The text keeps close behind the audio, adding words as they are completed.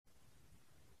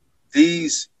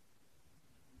these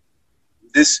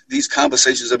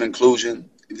conversations of inclusion,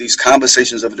 these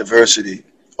conversations of diversity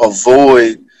are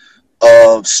void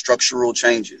of structural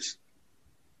changes.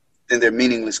 Then they're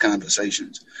meaningless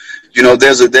conversations. You know,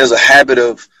 there's a habit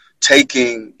of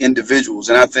taking individuals,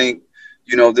 and I think,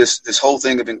 you know, this whole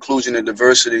thing of inclusion and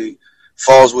diversity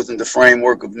falls within the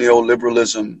framework of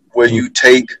neoliberalism, where you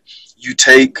take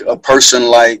a person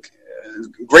like,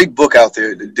 great book out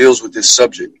there that deals with this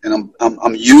subject, and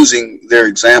I'm using their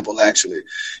example. Actually,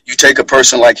 you take a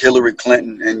person like Hillary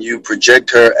Clinton and you project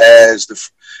her as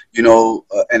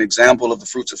an example of the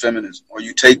fruits of feminism, or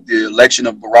you take the election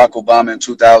of Barack Obama in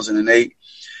 2008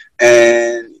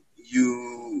 and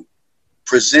you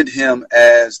present him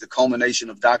as the culmination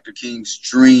of Dr. King's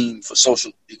dream for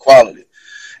social equality.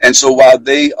 And so while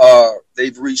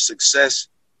they've reached success,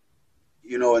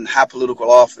 you know, in high political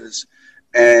office,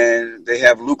 and they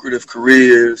have lucrative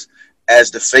careers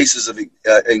as the faces of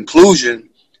inclusion,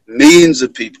 millions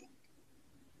of people,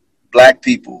 Black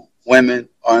people, women,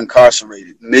 are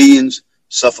incarcerated. Millions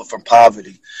suffer from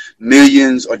poverty.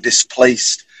 Millions are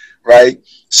displaced, right?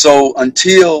 So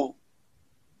until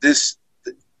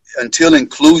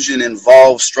inclusion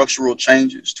involves structural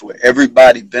changes to where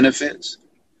everybody benefits,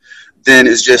 then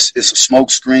it's a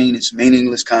smokescreen. It's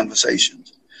meaningless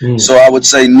conversations. So I would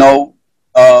say no.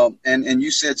 And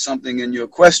you said something in your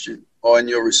question, or in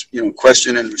your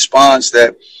question and response,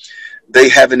 that they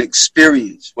haven't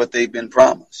experienced what they've been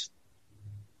promised.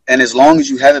 And as long as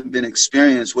you haven't been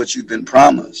experienced what you've been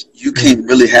promised, you can't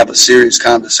really have a serious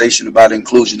conversation about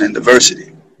inclusion and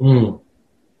diversity.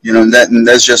 You know, and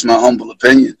that's just my humble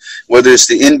opinion. Whether it's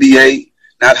the NBA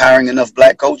not hiring enough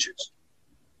Black coaches,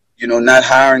 you know, not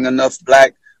hiring enough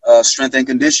Black strength and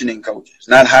conditioning coaches,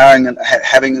 not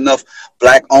having enough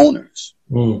Black owners,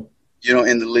 you know,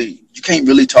 in the league. You can't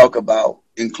really talk about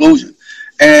inclusion.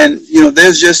 And, you know,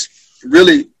 there's just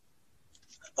really,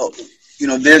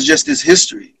 there's just this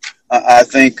history. I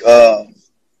think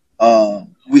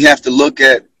we have to look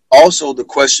at also the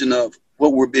question of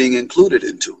what we're being included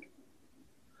into.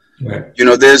 Right. You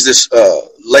know, there's this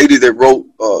lady that wrote,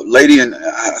 and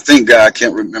I think I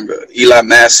can't remember, Eli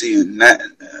Massey, and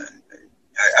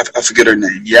I forget her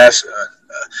name. Yes,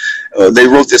 they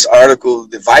wrote this article,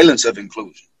 "The Violence of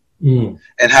Inclusion,"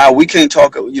 and how we can't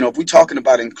talk. You know, if we're talking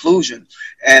about inclusion,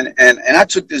 and I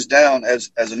took this down as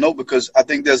a note, because I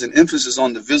think there's an emphasis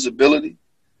on the visibility,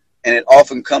 and it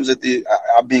often comes at the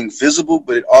being visible,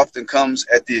 but it often comes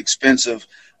at the expense of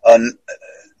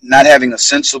not having a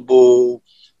sensible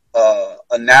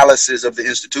analysis of the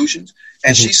institutions.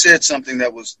 And she said something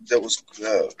that was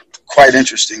quite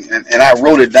interesting, and I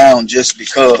wrote it down just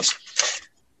because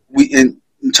in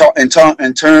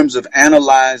terms of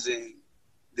analyzing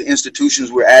the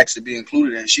institutions we're asked to be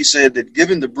included in. She said that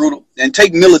given the brutal, and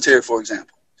take military for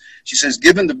example, she says,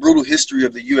 given the brutal history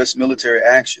of the U.S. military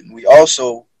action, we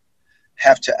also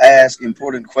have to ask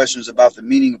important questions about the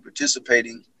meaning of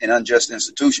participating in unjust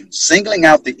institutions. Singling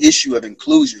out the issue of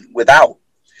inclusion without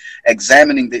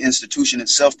examining the institution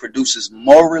itself produces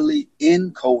morally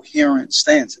incoherent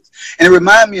stances. And it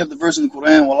reminded me of the verse in the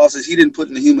Quran where Allah says He didn't put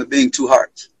in the human being two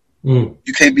hearts.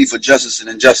 You can't be for justice and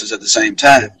injustice at the same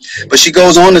time. But she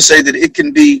goes on to say that it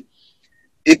can be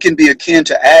akin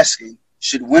to asking,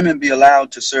 should women be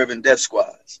allowed to serve in death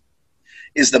squads?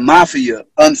 Is the mafia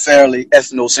unfairly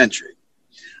ethnocentric?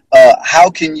 How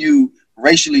can you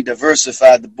racially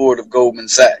diversify the board of Goldman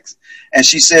Sachs? And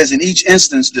she says in each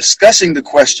instance, discussing the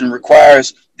question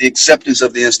requires the acceptance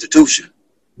of the institution.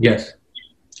 Yes.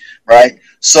 Right?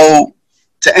 So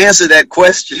to answer that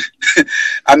question,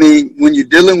 I mean, when you're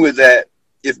dealing with that,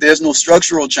 if there's no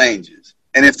structural changes,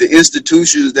 and if the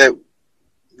institutions that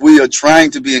we are trying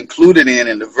to be included in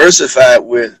and diversified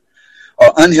with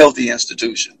are unhealthy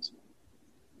institutions,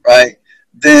 right?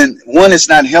 Then one, it's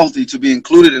not healthy to be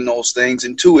included in those things,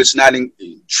 and two, it's not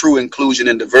true inclusion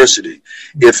and diversity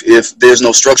if there's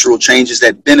no structural changes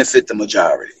that benefit the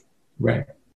majority. Right.